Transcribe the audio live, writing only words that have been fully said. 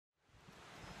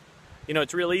You know,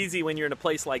 it's real easy when you're in a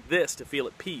place like this to feel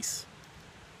at peace.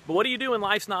 But what do you do when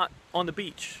life's not on the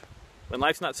beach? When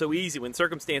life's not so easy, when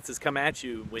circumstances come at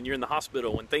you, when you're in the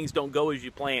hospital, when things don't go as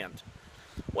you planned?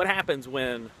 What happens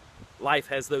when life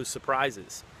has those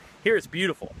surprises? Here it's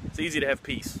beautiful. It's easy to have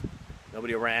peace.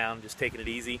 Nobody around, just taking it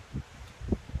easy.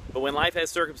 But when life has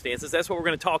circumstances, that's what we're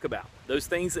going to talk about. Those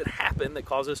things that happen that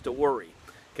cause us to worry.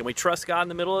 Can we trust God in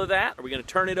the middle of that? Are we going to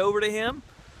turn it over to Him?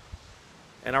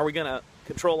 And are we going to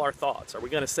control our thoughts? Are we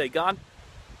going to say, God,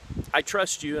 I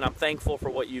trust you and I'm thankful for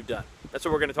what you've done? That's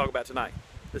what we're going to talk about tonight.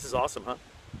 This is awesome, huh?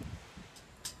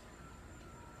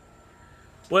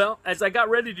 Well, as I got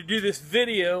ready to do this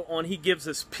video on He Gives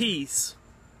Us Peace,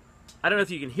 I don't know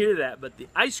if you can hear that, but the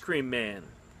ice cream man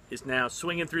is now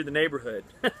swinging through the neighborhood.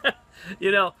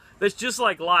 You know, that's just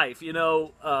like life. You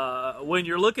know, when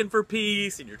you're looking for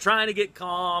peace and you're trying to get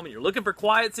calm and you're looking for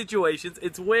quiet situations,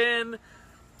 it's when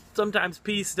sometimes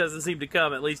peace doesn't seem to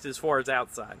come, at least as far as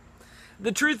outside.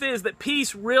 The truth is that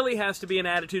peace really has to be an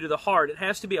attitude of the heart. It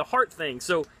has to be a heart thing.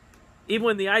 So even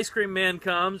when the ice cream man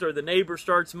comes, or the neighbor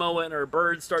starts mowing, or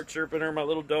birds start chirping, or my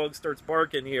little dog starts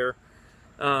barking here,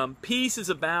 peace is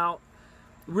about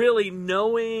really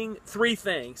knowing three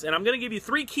things. And I'm going to give you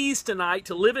three keys tonight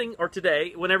to living, or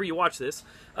today, whenever you watch this,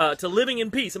 to living in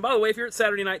peace. And by the way, if you're at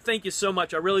Saturday night, thank you so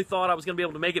much. I really thought I was going to be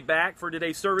able to make it back for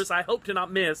today's service. I hope to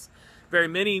not miss very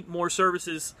many more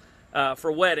services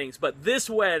for weddings. But this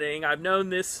wedding, I've known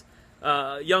this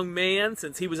young man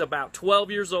since he was about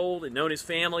 12 years old and known his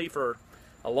family for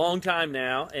a long time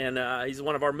now. And he's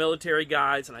one of our military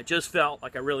guys, and I just felt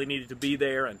like I really needed to be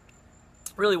there and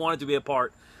really wanted to be a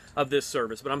part of this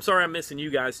service. But I'm sorry I'm missing you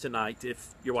guys tonight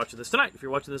if you're watching this tonight. If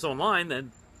you're watching this online,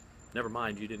 then never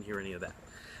mind, you didn't hear any of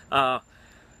that.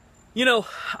 You know,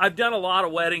 I've done a lot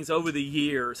of weddings over the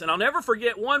years, and I'll never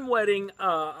forget one wedding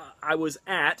I was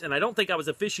at, and I don't think I was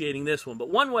officiating this one, but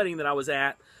one wedding that I was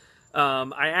at,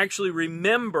 I actually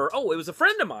remember, it was a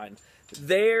friend of mine.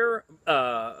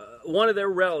 One of their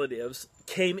relatives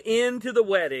came into the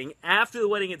wedding after the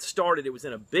wedding had started. It was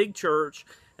in a big church,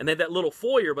 and they had that little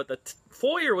foyer, but the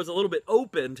foyer was a little bit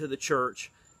open to the church.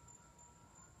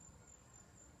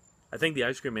 I think the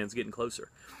ice cream man's getting closer.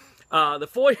 The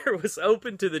foyer was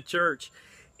open to the church,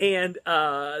 and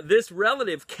this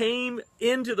relative came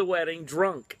into the wedding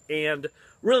drunk and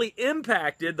really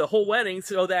impacted the whole wedding,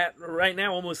 so that right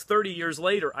now, almost 30 years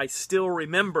later, I still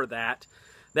remember that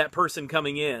person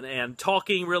coming in and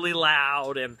talking really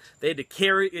loud, and they had to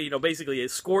carry, you know, basically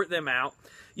escort them out.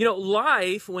 You know,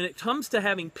 life, when it comes to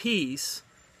having peace,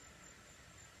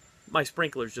 my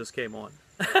sprinklers just came on.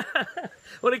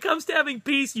 When it comes to having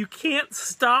peace, you can't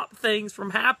stop things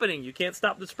from happening. You can't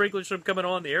stop the sprinklers from coming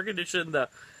on, the air conditioning,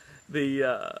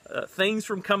 the things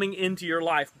from coming into your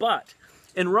life. But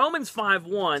in Romans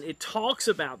 5:1, it talks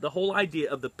about the whole idea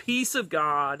of the peace of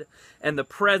God and the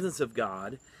presence of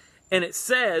God. And it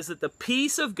says that the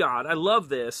peace of God, I love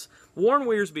this, Warren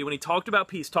Wiersbe, when he talked about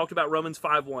peace, talked about Romans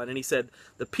 5:1, and he said,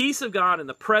 the peace of God and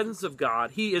the presence of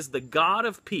God, He is the God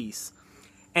of peace,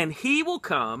 and He will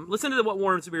come, listen to what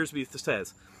Warren Wiersbe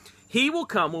says, He will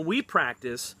come when we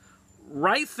practice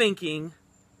right thinking,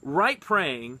 right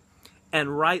praying,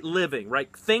 and right living. Right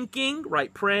thinking,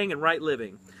 right praying, and right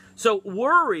living. So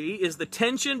worry is the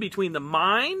tension between the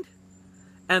mind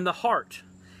and the heart.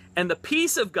 And the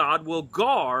peace of God will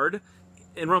guard,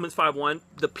 in Romans 5:1,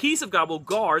 the peace of God will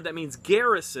guard, that means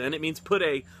garrison, it means put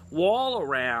a wall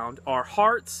around our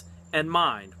hearts and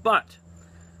mind. But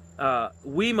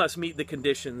we must meet the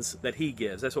conditions that He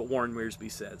gives. That's what Warren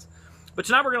Wiersbe says. But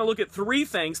tonight we're going to look at three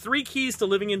things, three keys to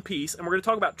living in peace, and we're going to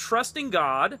talk about trusting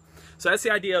God. So that's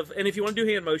the idea of, and if you want to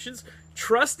do hand motions,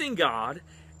 trusting God.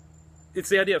 It's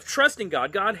the idea of trusting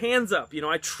God. God, hands up. You know,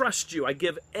 I trust you. I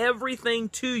give everything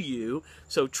to you.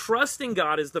 So trusting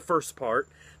God is the first part.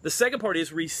 The second part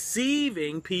is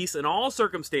receiving peace in all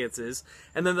circumstances.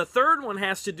 And then the third one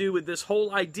has to do with this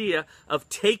whole idea of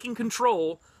taking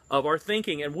control of our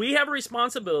thinking. And we have a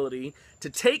responsibility to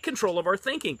take control of our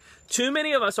thinking. Too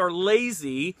many of us are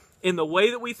lazy in the way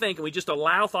that we think, and we just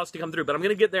allow thoughts to come through. But I'm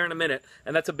going to get there in a minute,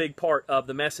 and that's a big part of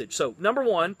the message. So, number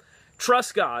one,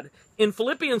 trust God. In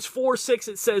Philippians 4:6,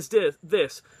 it says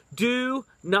this, do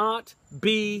not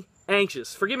be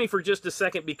anxious. Forgive me for just a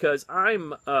second because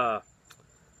I'm,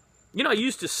 you know, I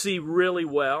used to see really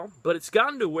well, but it's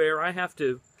gotten to where I have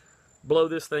to blow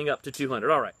this thing up to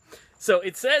 200. All right. So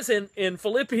it says in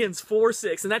Philippians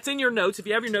 4:6, and that's in your notes. If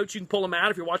you have your notes, you can pull them out.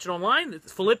 If you're watching online,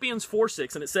 it's Philippians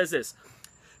 4:6, and it says this,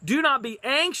 do not be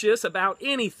anxious about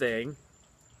anything,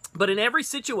 but in every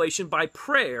situation by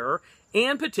prayer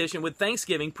and petition with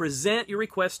thanksgiving, present your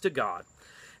requests to God.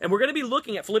 And we're going to be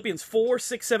looking at Philippians 4,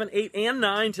 6, 7, 8, and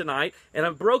 9 tonight, and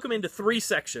I've broken them into 3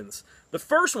 sections. The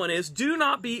first one is, do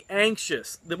not be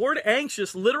anxious. The word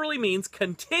anxious literally means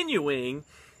continuing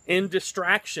in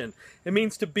distraction. It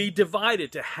means to be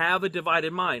divided, to have a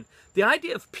divided mind. The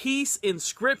idea of peace in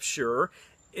Scripture,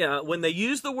 when they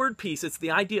use the word peace, it's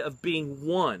the idea of being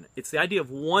one. It's the idea of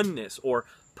oneness, or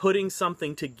putting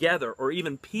something together, or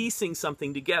even piecing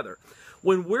something together.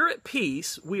 When we're at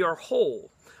peace, we are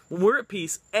whole. When we're at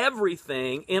peace,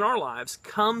 everything in our lives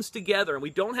comes together, and we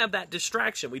don't have that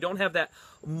distraction. We don't have that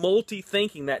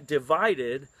multi-thinking, that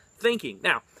divided thinking.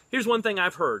 Now, here's one thing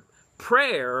I've heard.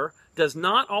 Prayer does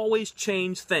not always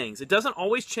change things. It doesn't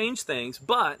always change things,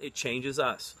 but it changes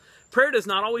us. Prayer does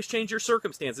not always change your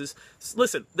circumstances.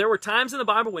 Listen, there were times in the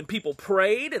Bible when people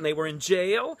prayed and they were in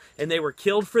jail and they were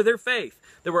killed for their faith.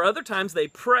 There were other times they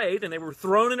prayed and they were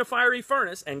thrown in a fiery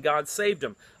furnace and God saved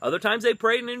them. Other times they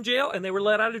prayed and in jail and they were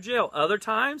let out of jail. Other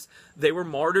times they were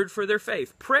martyred for their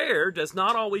faith. Prayer does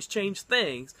not always change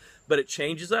things, but it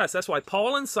changes us. That's why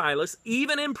Paul and Silas,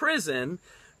 even in prison,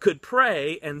 could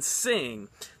pray and sing.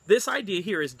 This idea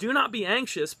here is, do not be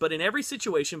anxious, but in every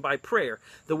situation by prayer.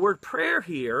 The word prayer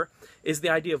here is the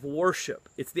idea of worship.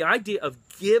 It's the idea of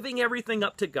giving everything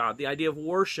up to God, the idea of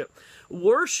worship.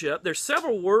 Worship, there's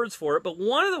several words for it, but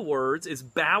one of the words is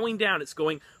bowing down. It's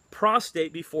going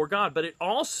prostrate before God, but it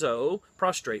also,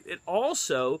 prostrate, it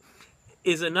also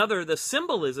is the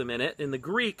symbolism in it, in the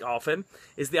Greek often,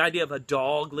 is the idea of a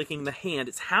dog licking the hand.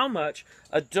 It's how much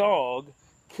a dog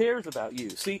cares about you.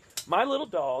 See, my little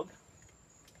dog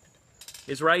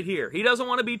is right here. He doesn't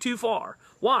want to be too far.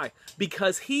 Why?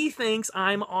 Because he thinks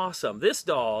I'm awesome. This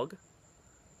dog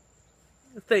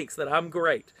thinks that I'm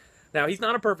great. Now, he's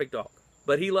not a perfect dog,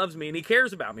 but he loves me and he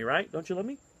cares about me, right? Don't you love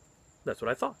me? That's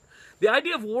what I thought. The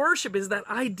idea of worship is that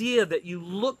idea that you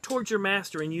look towards your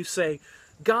master and you say,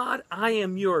 God, I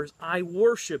am yours. I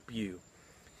worship you.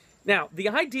 Now, the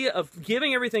idea of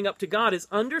giving everything up to God is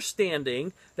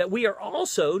understanding that we are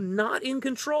also not in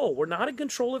control. We're not in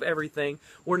control of everything.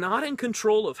 We're not in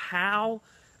control of how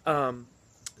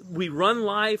we run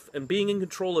life and being in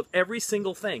control of every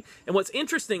single thing. And what's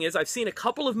interesting is I've seen a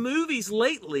couple of movies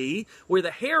lately where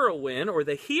the heroine or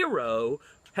the hero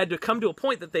had to come to a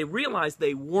point that they realized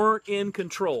they weren't in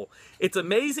control. It's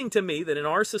amazing to me that in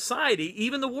our society,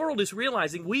 even the world is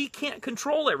realizing we can't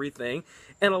control everything.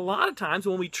 And a lot of times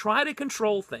when we try to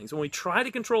control things, when we try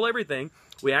to control everything,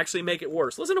 we actually make it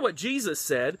worse. Listen to what Jesus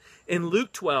said in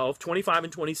Luke 12, 25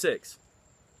 and 26.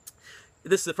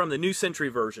 This is from the New Century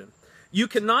Version. You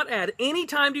cannot add any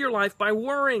time to your life by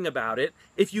worrying about it.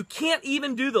 If you can't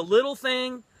even do the little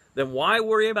thing, then why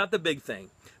worry about the big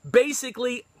thing?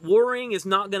 Basically, worrying is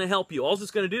not going to help you. All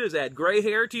it's going to do is add gray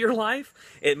hair to your life.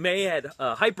 It may add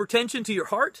hypertension to your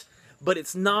heart, but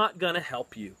it's not going to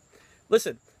help you.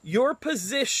 Listen, your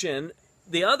position,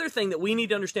 the other thing that we need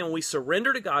to understand when we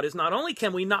surrender to God is not only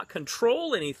can we not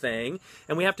control anything,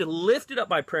 and we have to lift it up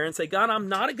by prayer and say, God, I'm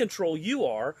not in control, you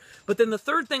are. But then the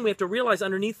third thing we have to realize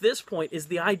underneath this point is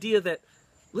the idea that,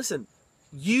 listen,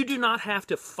 you do not have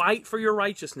to fight for your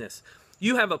righteousness.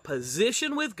 You have a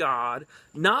position with God,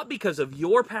 not because of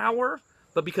your power,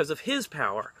 but because of His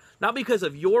power. Not because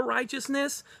of your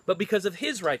righteousness, but because of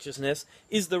His righteousness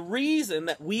is the reason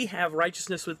that we have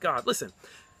righteousness with God. Listen,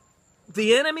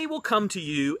 the enemy will come to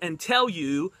you and tell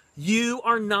you, you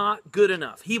are not good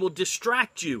enough. He will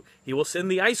distract you. He will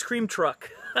send the ice cream truck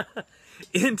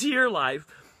into your life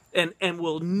and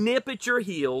will nip at your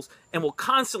heels and will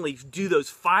constantly do those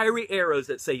fiery arrows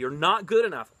that say you're not good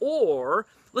enough. Or,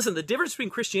 listen, the difference between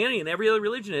Christianity and every other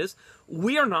religion is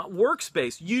we are not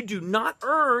works-based. You do not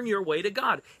earn your way to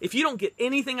God. If you don't get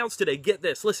anything else today, get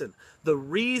this. Listen, the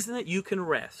reason that you can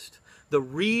rest, the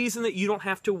reason that you don't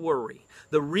have to worry,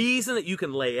 the reason that you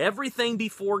can lay everything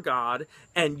before God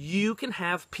and you can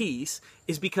have peace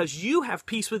is because you have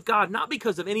peace with God, not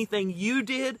because of anything you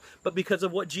did, but because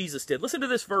of what Jesus did. Listen to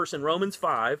this verse in Romans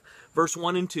 5, verse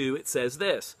 1 and 2. It says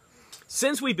this,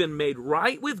 since we've been made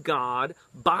right with God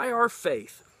by our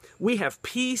faith, we have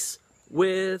peace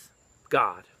with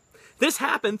God. This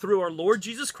happened through our Lord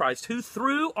Jesus Christ, who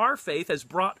through our faith has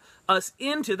brought us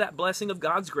into that blessing of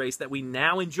God's grace that we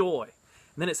now enjoy.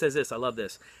 And then it says this, I love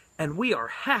this, and we are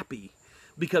happy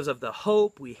because of the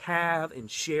hope we have in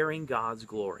sharing God's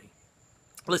glory.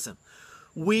 Listen,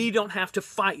 we don't have to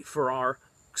fight for our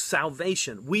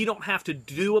salvation. We don't have to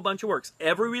do a bunch of works.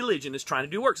 Every religion is trying to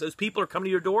do works. Those people are coming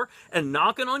to your door and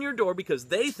knocking on your door because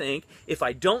they think, if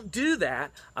I don't do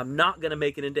that, I'm not going to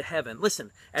make it into heaven.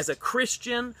 Listen, as a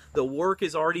Christian, the work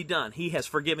is already done. He has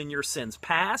forgiven your sins,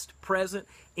 past, present,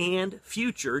 and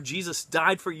future. Jesus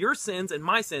died for your sins and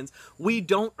my sins. We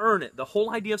don't earn it. The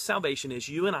whole idea of salvation is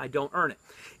you and I don't earn it.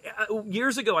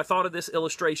 Years ago, I thought of this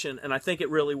illustration, and I think it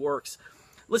really works.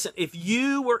 Listen, if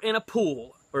you were in a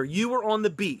pool, or you were on the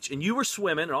beach and you were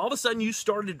swimming and all of a sudden you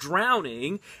started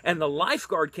drowning and the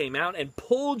lifeguard came out and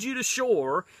pulled you to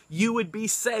shore, you would be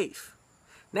safe.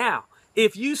 Now,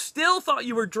 if you still thought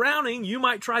you were drowning, you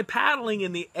might try paddling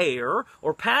in the air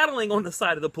or paddling on the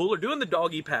side of the pool or doing the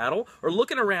doggy paddle or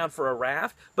looking around for a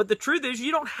raft. But the truth is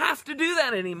you don't have to do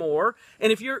that anymore.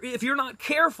 And if you're not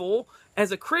careful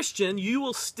as a Christian, you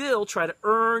will still try to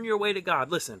earn your way to God.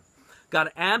 Listen,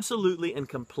 God absolutely and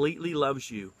completely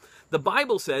loves you. The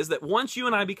Bible says that once you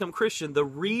and I become Christian, the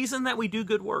reason that we do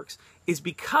good works is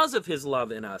because of His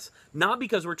love in us, not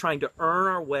because we're trying to earn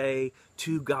our way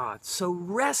to God. So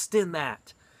rest in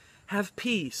that. Have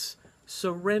peace.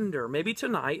 Surrender. Maybe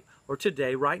tonight or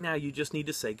today, right now, you just need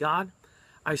to say, God,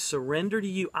 I surrender to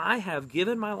you. I have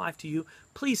given my life to you.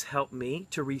 Please help me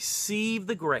to receive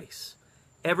the grace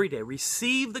every day.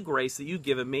 Receive the grace that you've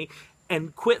given me.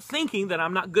 And quit thinking that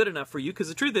I'm not good enough for you. Because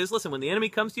the truth is, listen, when the enemy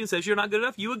comes to you and says you're not good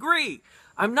enough, you agree.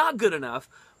 I'm not good enough,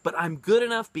 but I'm good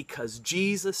enough because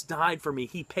Jesus died for me.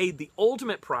 He paid the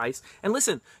ultimate price. And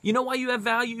listen, you know why you have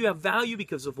value? You have value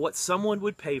because of what someone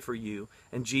would pay for you.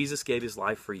 And Jesus gave His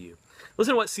life for you.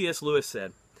 Listen to what C.S. Lewis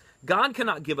said. God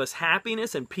cannot give us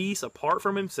happiness and peace apart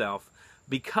from Himself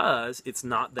because it's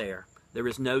not there. There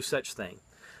is no such thing.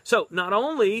 So not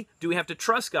only do we have to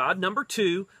trust God, number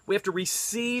two, we have to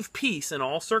receive peace in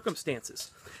all circumstances.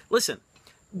 Listen,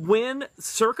 when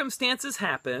circumstances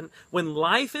happen, when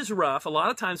life is rough, a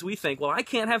lot of times we think, well, I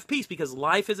can't have peace because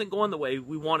life isn't going the way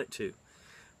we want it to.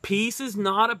 Peace is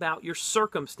not about your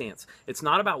circumstance. It's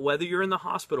not about whether you're in the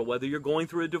hospital, whether you're going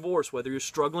through a divorce, whether you're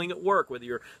struggling at work, whether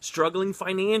you're struggling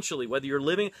financially, whether you're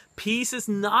living. Peace is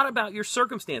not about your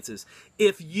circumstances.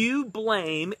 If you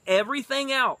blame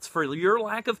everything else for your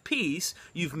lack of peace,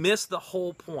 you've missed the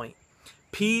whole point.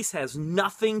 Peace has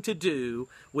nothing to do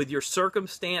with your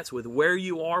circumstance, with where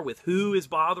you are, with who is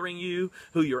bothering you,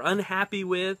 who you're unhappy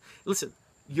with. Listen,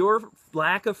 your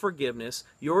lack of forgiveness,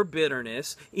 your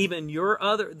bitterness, even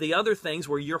the other things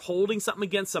where you're holding something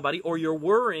against somebody or you're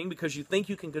worrying because you think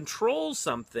you can control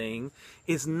something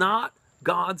is not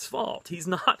God's fault. He's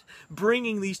not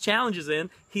bringing these challenges in.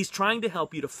 He's trying to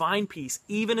help you to find peace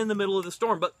even in the middle of the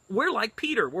storm. But we're like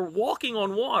Peter. We're walking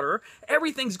on water.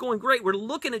 Everything's going great. We're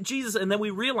looking at Jesus and then we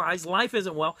realize life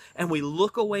isn't well and we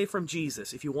look away from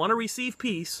Jesus. If you want to receive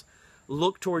peace,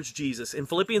 look towards Jesus. In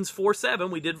Philippians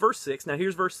 4:7, we did verse 6. Now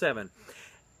here's verse 7.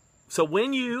 So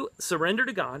when you surrender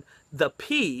to God, the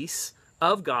peace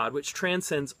of God, which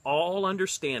transcends all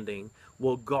understanding,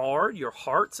 will guard your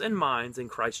hearts and minds in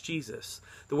Christ Jesus.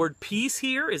 The word peace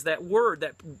here is that word,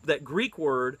 that Greek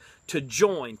word to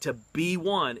join, to be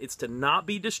one. It's to not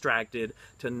be distracted,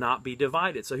 to not be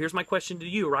divided. So here's my question to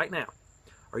you right now.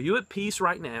 Are you at peace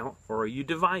right now, or are you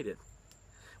divided?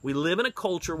 We live in a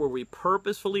culture where we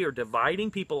purposefully are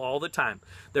dividing people all the time.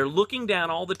 They're looking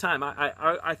down all the time.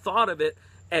 I thought of it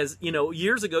as, you know,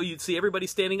 years ago you'd see everybody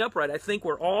standing upright. I think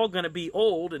we're all going to be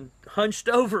old and hunched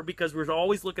over because we're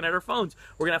always looking at our phones.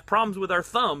 We're going to have problems with our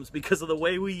thumbs because of the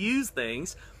way we use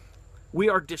things. We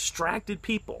are distracted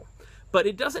people. But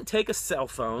it doesn't take a cell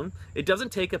phone. It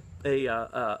doesn't take one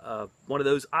of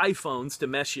those iPhones to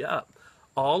mess you up.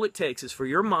 All it takes is for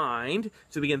your mind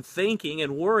to begin thinking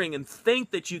and worrying and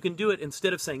think that you can do it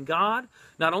instead of saying, God,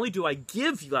 not only do I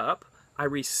give you up, I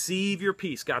receive your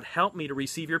peace. God, help me to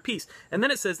receive your peace. And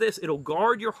then it says this, it'll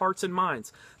guard your hearts and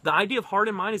minds. The idea of heart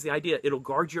and mind is the idea it'll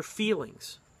guard your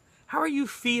feelings. How are you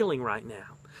feeling right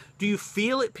now? Do you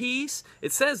feel at peace?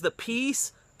 It says the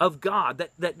peace of God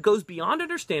that goes beyond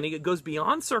understanding, it goes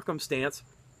beyond circumstance,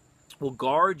 will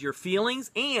guard your feelings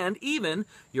and even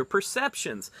your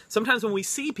perceptions. Sometimes when we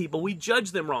see people, we judge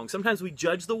them wrong. Sometimes we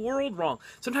judge the world wrong.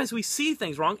 Sometimes we see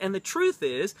things wrong. And the truth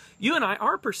is, you and I,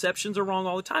 our perceptions are wrong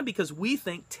all the time because we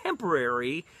think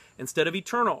temporary instead of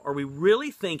eternal. Are we really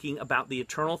thinking about the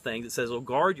eternal things? It says, it'll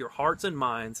guard your hearts and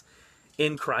minds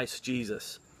in Christ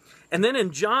Jesus. And then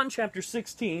in John chapter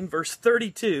 16, verse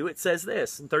 32, it says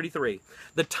this, in 33,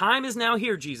 the time is now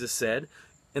here, Jesus said,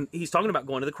 and he's talking about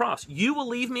going to the cross. You will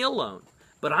leave me alone,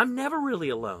 but I'm never really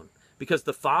alone because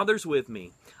the Father's with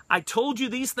me. I told you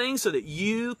these things so that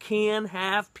you can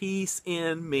have peace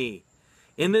in me.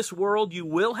 In this world, you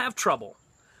will have trouble,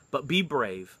 but be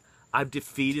brave. I've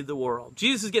defeated the world.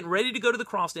 Jesus is getting ready to go to the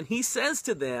cross, and he says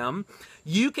to them,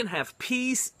 you can have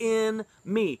peace in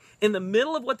me. In the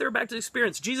middle of what they're about to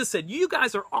experience, Jesus said, you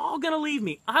guys are all going to leave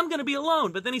me. I'm going to be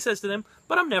alone. But then he says to them,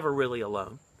 but I'm never really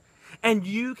alone. And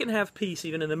you can have peace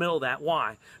even in the middle of that.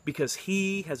 Why? Because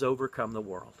he has overcome the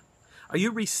world. Are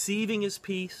you receiving his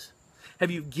peace? Have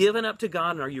you given up to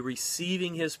God, and are you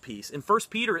receiving his peace? In 1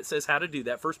 Peter, it says how to do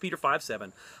that. 1 Peter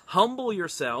 5:7. Humble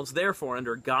yourselves, therefore,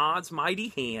 under God's mighty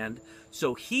hand,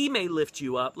 so he may lift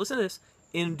you up. Listen to this.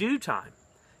 In due time.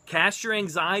 Cast your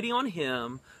anxiety on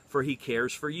him, for he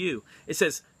cares for you. It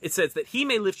says that he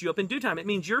may lift you up in due time. It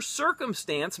means your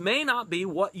circumstance may not be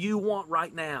what you want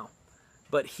right now,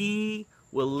 but he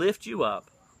will lift you up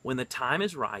when the time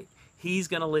is right. He's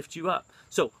going to lift you up.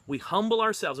 So we humble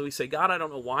ourselves and we say, God, I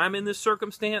don't know why I'm in this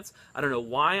circumstance. I don't know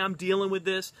why I'm dealing with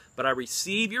this, but I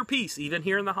receive your peace even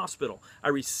here in the hospital. I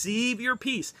receive your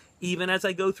peace even as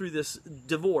I go through this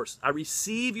divorce. I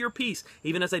receive your peace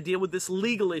even as I deal with this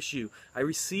legal issue. I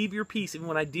receive your peace even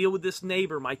when I deal with this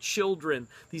neighbor, my children,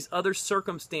 these other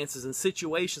circumstances and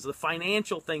situations, the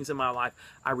financial things in my life.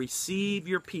 I receive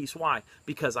your peace. Why?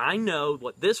 Because I know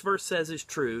what this verse says is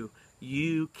true.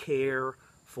 You care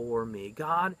for me.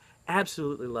 God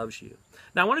absolutely loves you.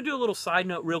 Now, I want to do a little side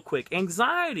note real quick.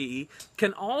 Anxiety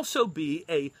can also be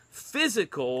a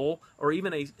physical or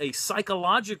even a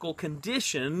psychological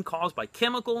condition caused by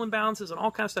chemical imbalances and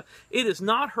all kinds of stuff. It does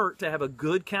not hurt to have a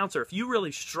good counselor. If you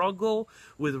really struggle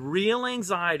with real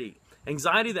anxiety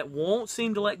that won't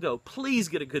seem to let go, please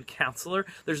get a good counselor.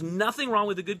 There's nothing wrong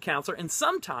with a good counselor. And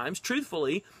sometimes,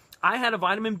 truthfully, I had a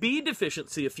vitamin B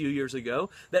deficiency a few years ago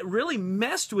that really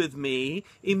messed with me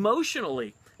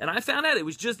emotionally. And I found out it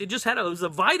was a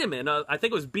vitamin, I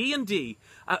think it was B and D,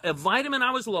 a vitamin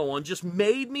I was low on, just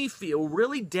made me feel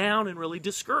really down and really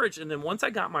discouraged. And then once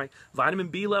I got my vitamin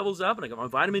B levels up and I got my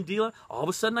vitamin D level, all of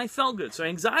a sudden I felt good. So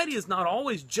anxiety is not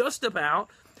always just about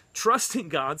trusting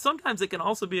God. Sometimes it can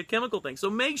also be a chemical thing. So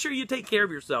make sure you take care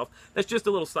of yourself. That's just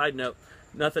a little side note.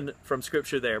 Nothing from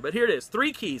Scripture there. But here it is.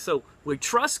 3 keys. So we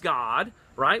trust God,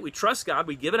 right? We trust God.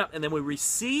 We give it up. And then we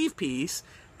receive peace.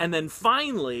 And then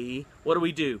finally, what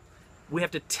do? We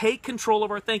have to take control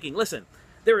of our thinking. Listen,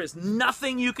 there is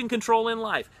nothing you can control in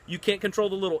life. You can't control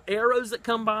the little arrows that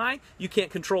come by. You can't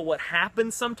control what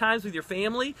happens sometimes with your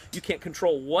family. You can't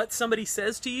control what somebody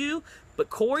says to you. But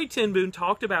Corrie ten Boom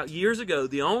talked about years ago,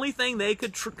 the only thing they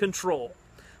could control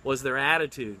was their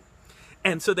attitude.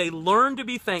 And so they learned to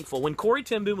be thankful. When Corrie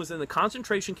ten Boom was in the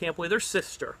concentration camp with her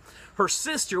sister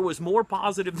was more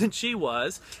positive than she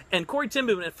was. And Corrie ten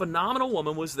Boom, a phenomenal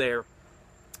woman, was there.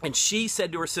 And she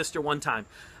said to her sister one time,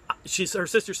 her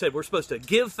sister said, we're supposed to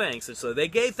give thanks. And so they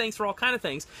gave thanks for all kinds of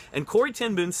things. And Corrie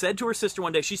ten Boom said to her sister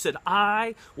one day, she said,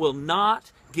 I will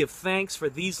not give thanks for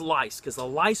these lice, because the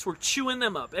lice were chewing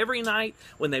them up. Every night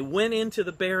when they went into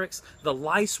the barracks, the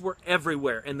lice were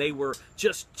everywhere, and they were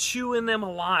just chewing them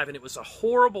alive, and it was a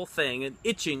horrible thing, and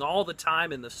itching all the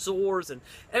time, and the sores and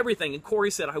everything. And Corrie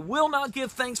said, I will not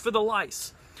give thanks for the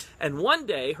lice. And one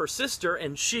day, her sister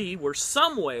and she were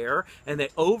somewhere, and they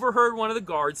overheard one of the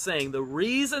guards saying the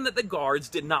reason that the guards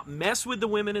did not mess with the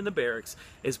women in the barracks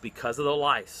is because of the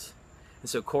lice. And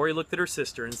so Corrie looked at her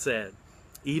sister and said,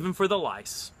 even for the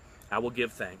lice, I will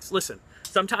give thanks. Listen,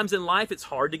 sometimes in life it's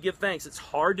hard to give thanks. It's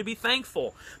hard to be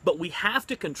thankful, but we have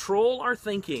to control our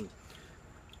thinking.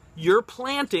 You're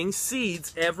planting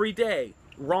seeds every day.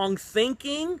 Wrong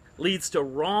thinking leads to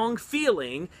wrong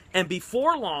feeling, and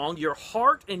before long, your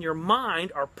heart and your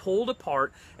mind are pulled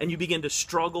apart, and you begin to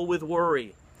struggle with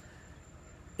worry.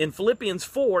 In Philippians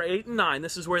 4, 8 and 9,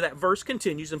 this is where that verse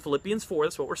continues in Philippians 4,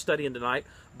 that's what we're studying tonight.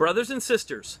 Brothers and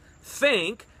sisters,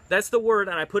 think, that's the word,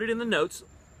 and I put it in the notes,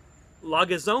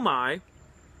 logizomai.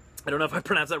 I don't know if I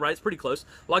pronounced that right, it's pretty close.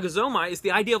 Logizomai is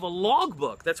the idea of a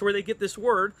logbook. That's where they get this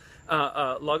word,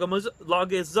 logizomai.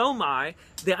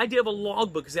 The idea of a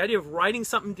logbook is the idea of writing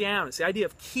something down. It's the idea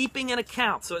of keeping an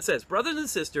account. So it says, brothers and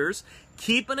sisters,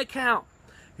 keep an account.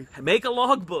 Make a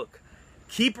logbook.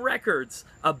 Keep records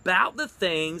about the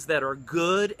things that are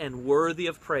good and worthy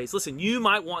of praise. Listen, you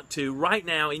might want to, right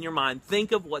now in your mind,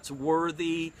 think of what's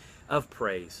worthy of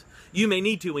praise. You may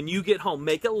need to, when you get home,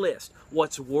 make a list.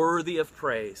 What's worthy of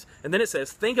praise. And then it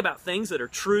says, think about things that are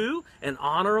true and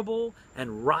honorable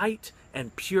and right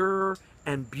and pure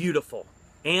and beautiful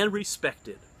and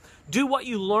respected. Do what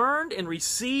you learned and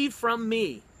received from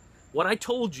me, what I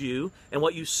told you and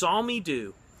what you saw me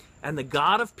do, and the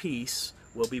God of peace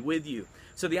will be with you.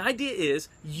 So the idea is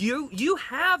you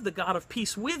have the God of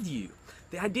peace with you.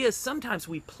 The idea is sometimes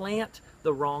we plant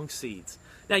the wrong seeds.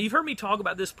 Now, you've heard me talk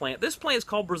about this plant. This plant is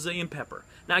called Brazilian pepper.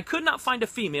 Now, I could not find a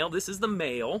female. This is the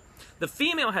male. The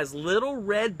female has little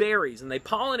red berries, and they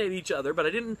pollinate each other,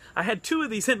 but I had 2 of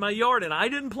these in my yard, and I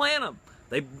didn't plant them.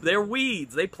 They're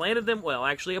weeds. They planted them, well,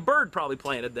 actually, a bird probably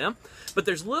planted them. But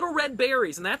there's little red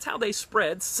berries, and that's how they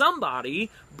spread.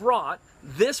 Somebody brought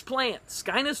this plant,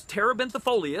 Scynus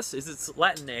terebinthifolius is its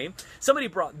Latin name. Somebody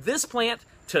brought this plant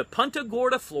to Punta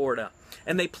Gorda, Florida,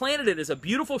 and they planted it as a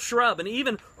beautiful shrub. And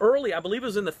even early, I believe it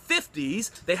was in the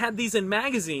 50s, they had these in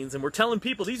magazines and were telling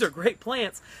people these are great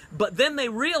plants. But then they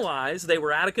realized they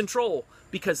were out of control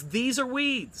because these are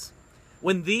weeds.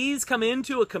 When these come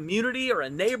into a community or a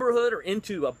neighborhood or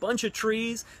into a bunch of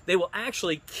trees, they will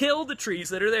actually kill the trees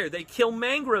that are there. They kill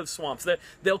mangrove swamps.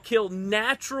 They'll kill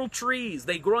natural trees.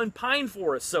 They grow in pine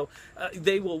forests, so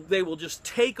they will just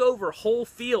take over whole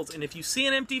fields. And if you see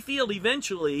an empty field,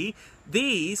 eventually,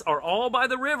 these are all by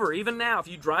the river. Even now, if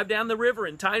you drive down the river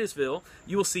in Titusville,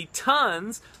 you will see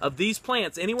tons of these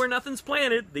plants. Anywhere nothing's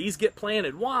planted, these get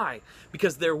planted. Why?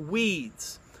 Because they're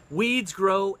weeds. Weeds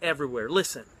grow everywhere.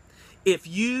 Listen. If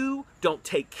you don't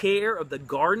take care of the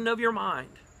garden of your mind,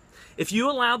 if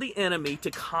you allow the enemy to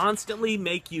constantly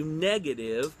make you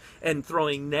negative and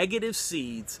throwing negative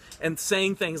seeds and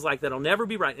saying things like that'll never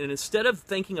be right, and instead of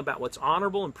thinking about what's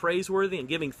honorable and praiseworthy and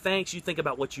giving thanks, you think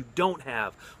about what you don't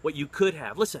have, what you could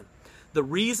have. Listen, the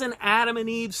reason Adam and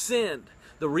Eve sinned,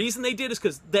 the reason they did is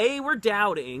because they were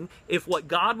doubting if what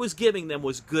God was giving them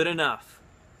was good enough.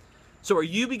 So are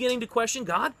you beginning to question,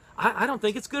 God, I don't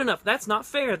think it's good enough. That's not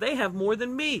fair. They have more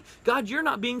than me. God, you're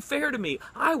not being fair to me.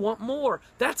 I want more.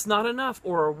 That's not enough.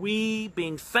 Or are we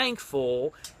being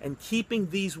thankful and keeping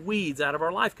these weeds out of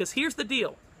our life? Because here's the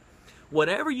deal.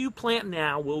 Whatever you plant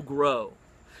now will grow.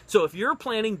 So if you're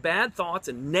planting bad thoughts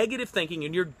and negative thinking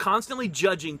and you're constantly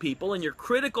judging people and you're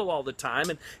critical all the time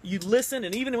and you listen,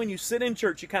 and even when you sit in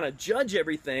church you kind of judge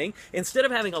everything, instead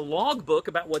of having a logbook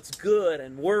about what's good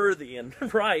and worthy and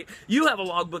right, you have a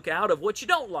logbook out of what you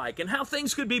don't like and how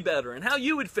things could be better and how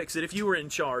you would fix it if you were in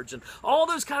charge and all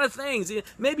those kind of things.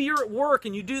 Maybe you're at work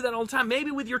and you do that all the time.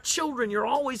 Maybe with your children you're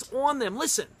always on them.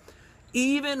 Listen.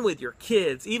 Even with your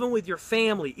kids, even with your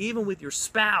family, even with your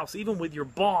spouse, even with your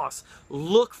boss,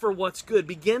 look for what's good.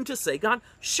 Begin to say, God,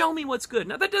 show me what's good.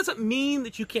 Now, that doesn't mean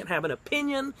that you can't have an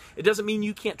opinion. It doesn't mean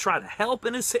you can't try to help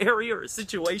in this area or a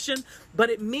situation. But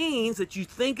it means that you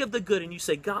think of the good and you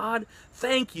say, God,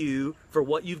 thank you for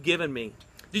what you've given me.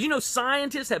 Did you know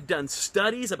scientists have done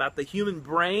studies about the human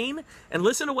brain? And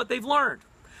listen to what they've learned.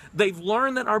 They've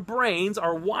learned that our brains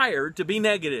are wired to be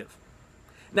negative.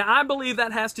 Now, I believe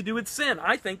that has to do with sin.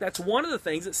 I think that's one of the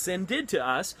things that sin did to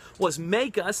us was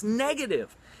make us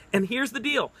negative. And here's the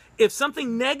deal. If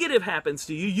something negative happens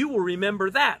to you, you will remember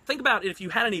that. Think about it. If you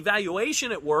had an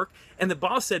evaluation at work and the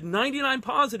boss said 99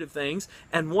 positive things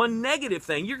and 1 negative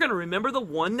thing, you're going to remember the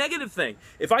 1 negative thing.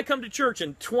 If I come to church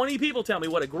and 20 people tell me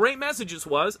what a great message this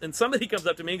was, and somebody comes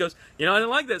up to me and goes, you know, I didn't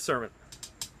like that sermon,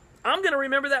 I'm going to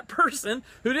remember that person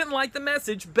who didn't like the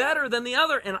message better than the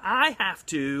other. And I have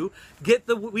to get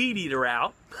the weed eater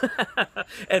out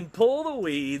and pull the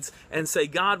weeds and say,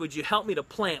 God, would you help me to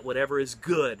plant whatever is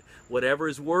good, whatever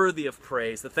is worthy of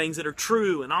praise, the things that are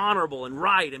true and honorable and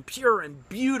right and pure and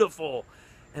beautiful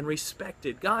and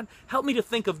respected. God, help me to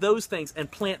think of those things and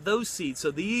plant those seeds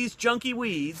so these junky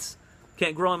weeds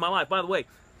can't grow in my life. By the way,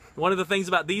 one of the things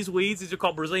about these weeds, these are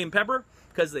called Brazilian pepper,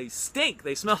 because they stink.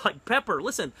 They smell like pepper.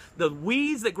 Listen, the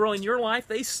weeds that grow in your life,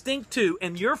 they stink too.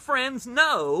 And your friends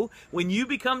know when you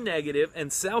become negative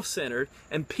and self-centered,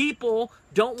 and people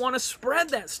don't want to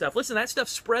spread that stuff. Listen, that stuff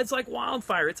spreads like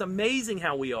wildfire. It's amazing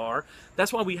how we are.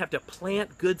 That's why we have to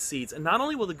plant good seeds. And not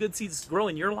only will the good seeds grow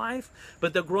in your life,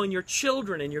 but they'll grow in your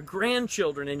children and your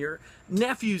grandchildren and your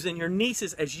nephews and your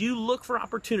nieces as you look for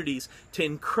opportunities to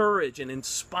encourage and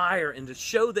inspire and to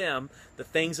show them the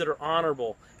things that are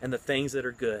honorable and the things that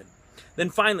are good. Then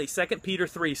finally, 2 Peter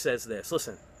 3 says this.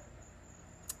 Listen,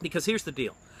 because here's the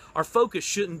deal. Our focus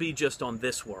shouldn't be just on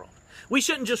this world. We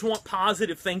shouldn't just want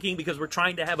positive thinking because we're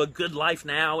trying to have a good life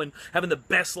now and having the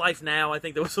best life now. I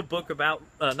think there was a book about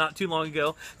not too long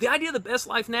ago. The idea of the best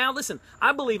life now, listen,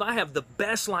 I believe I have the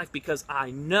best life because I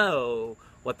know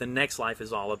what the next life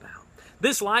is all about.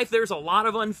 This life, there's a lot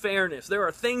of unfairness. There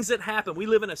are things that happen. We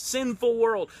live in a sinful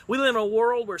world. We live in a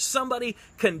world where somebody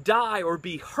can die or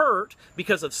be hurt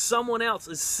because of someone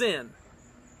else's sin.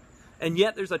 And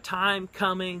yet there's a time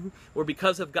coming where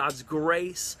because of God's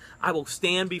grace, I will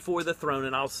stand before the throne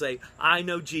and I'll say, I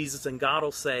know Jesus, and God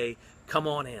will say, come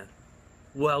on in.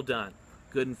 Well done,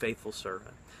 good and faithful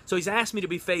servant. So he's asked me to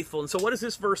be faithful. And so what does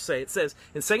this verse say? It says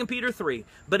in 2 Peter 3,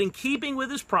 but in keeping with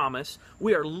his promise,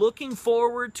 we are looking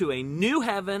forward to a new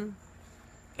heaven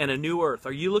and a new earth.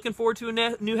 Are you looking forward to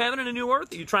a new heaven and a new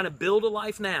earth? Are you trying to build a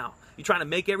life now? You're trying to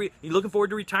make you're looking forward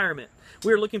to retirement.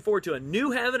 We're looking forward to a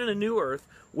new heaven and a new earth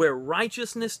where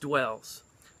righteousness dwells.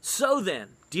 So then,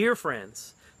 dear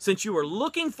friends, since you are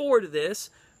looking forward to this,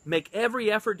 make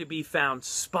every effort to be found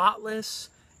spotless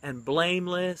and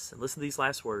blameless, and listen to these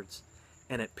last words,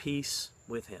 and at peace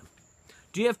with Him.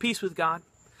 Do you have peace with God?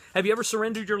 Have you ever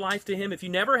surrendered your life to Him? If you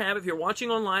never have, if you're watching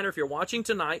online or if you're watching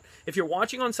tonight, if you're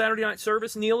watching on Saturday night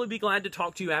service, Neil would be glad to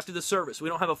talk to you after the service. We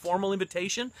don't have a formal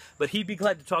invitation, but he'd be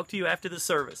glad to talk to you after the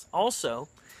service. Also,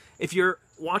 if you're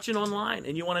watching online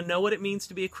and you want to know what it means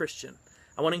to be a Christian,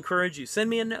 I want to encourage you, send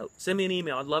me a note, send me an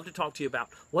email. I'd love to talk to you about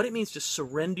what it means to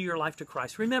surrender your life to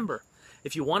Christ. Remember,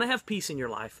 if you want to have peace in your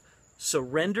life,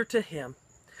 surrender to Him.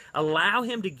 Allow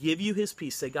Him to give you His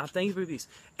peace. Say, God, thank you for peace.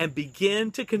 And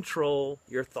begin to control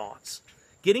your thoughts.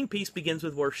 Getting peace begins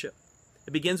with worship.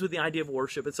 It begins with the idea of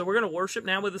worship. And so we're going to worship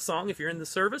now with a song if you're in the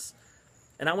service.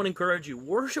 And I want to encourage you,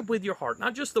 worship with your heart.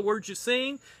 Not just the words you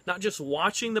sing, not just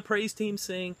watching the praise team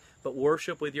sing, but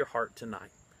worship with your heart tonight.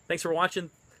 Thanks for watching.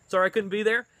 Sorry I couldn't be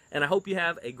there. And I hope you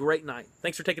have a great night.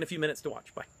 Thanks for taking a few minutes to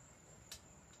watch. Bye.